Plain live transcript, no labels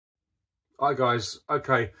Hi guys,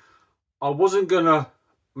 okay, I wasn't gonna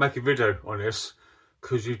make a video on this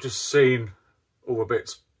because you've just seen all the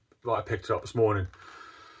bits that I picked up this morning,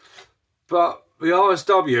 but the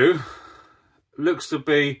RSW looks to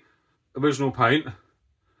be original paint.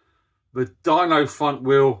 The Dyno front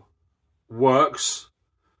wheel works.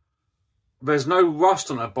 There's no rust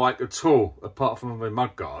on that bike at all apart from the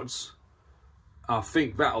mud guards. I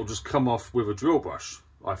think that'll just come off with a drill brush,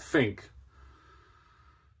 I think.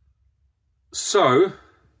 So,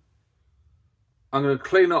 I'm going to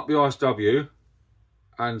clean up the RSW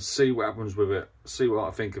and see what happens with it, see what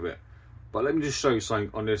I think of it. But let me just show you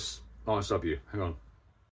something on this RSW. Hang on.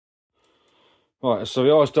 Right, so the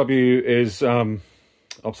RSW is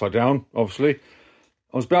upside down, obviously.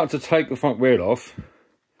 I was about to take the front wheel off.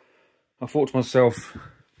 I thought to myself,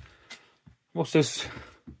 what's this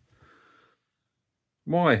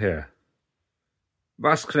wire here?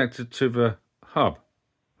 That's connected to the hub,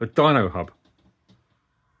 the Dyno hub.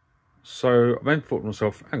 So I then thought to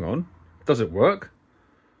myself, hang on, does it work?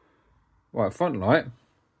 Right, front light.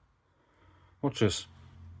 Watch this.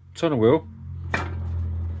 Turn the wheel.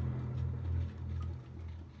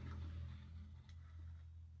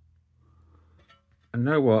 And you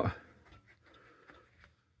know what?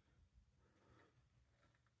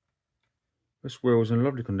 This wheel is in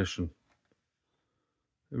lovely condition.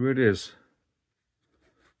 It really is.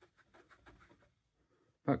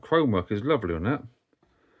 That chrome work is lovely on that.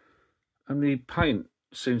 And the paint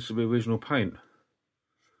seems to be original paint.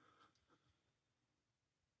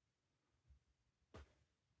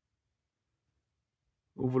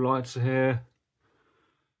 All the lights are here.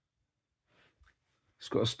 It's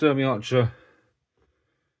got a Sturmy Archer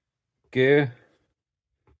gear.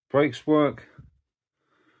 Brakes work.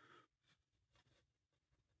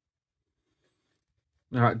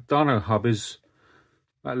 Now that Dyno hub is,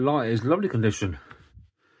 that light is lovely condition.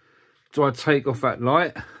 Do I take off that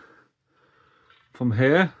light from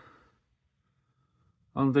here,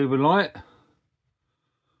 undo the light,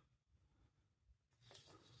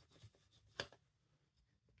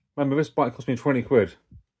 remember this bike cost me 20 quid.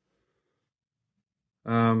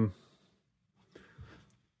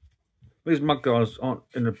 These mud guards aren't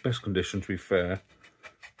in the best condition, to be fair,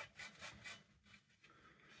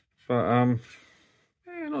 but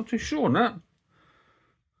yeah, not too sure on that.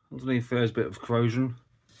 Underneath there's a bit of corrosion,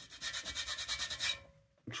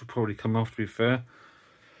 which will probably come off, to be fair.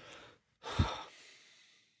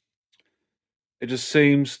 It just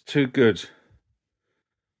seems too good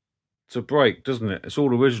to break, doesn't it? It's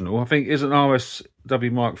all original. I think it's an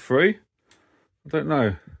RSW Mark III. I don't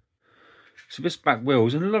know. So this back wheel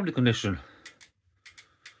is in lovely condition.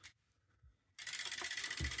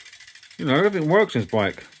 You know, everything works in this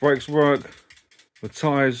bike. Brakes work, the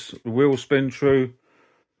tyres, the wheels spin true,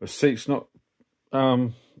 the seat's not,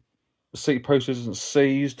 the seat post isn't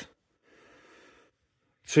seized.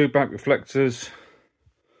 2 back reflectors.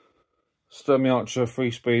 Sturmy Archer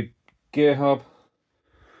 3-speed gear hub.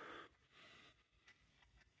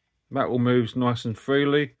 That all moves nice and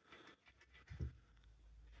freely.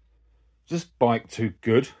 Is this bike too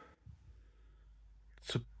good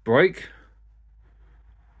to break?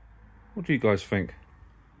 What do you guys think?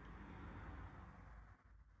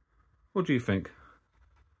 What do you think?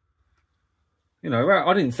 You know,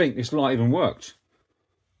 I didn't think this light even worked.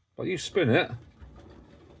 But you spin it.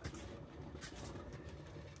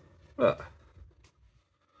 Look.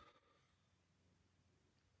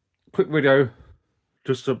 Quick video.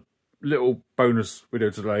 Just a little bonus video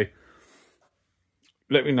today.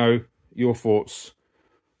 Let me know your thoughts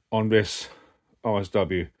on this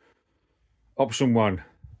RSW. Option 1.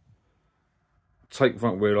 Take the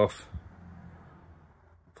front wheel off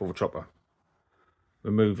for the chopper.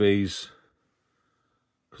 Remove these,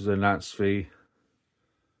 because then that's the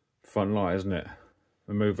front light, isn't it?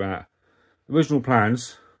 Remove that. Original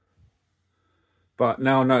plans, but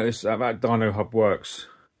now notice that that Dyno hub works.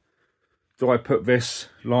 Do I put this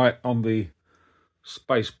light on the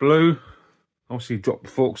space blue? Obviously drop the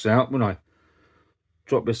forks out, wouldn't I?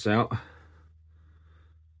 Drop this out.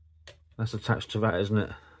 That's attached to that, isn't it?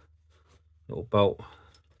 Little bolt.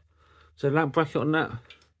 Is there a lamp bracket on that?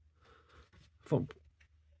 I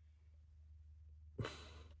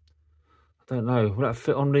don't know. Will that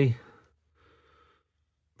fit on the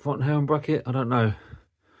front helm bracket? I don't know.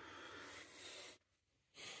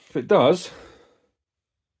 If it does,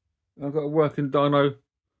 I've got a working dyno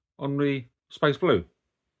on the space blue.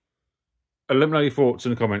 Let me know your thoughts in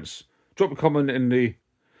the comments. Drop a comment in the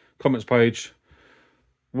comments page.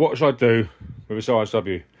 What should I do with this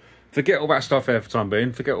RSW? Forget all that stuff there for the time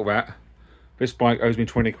being. Forget all that. This bike owes me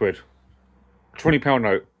 20 quid. £20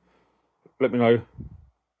 note. Let me know.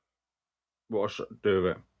 what I should do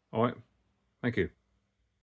with it. All right, thank you.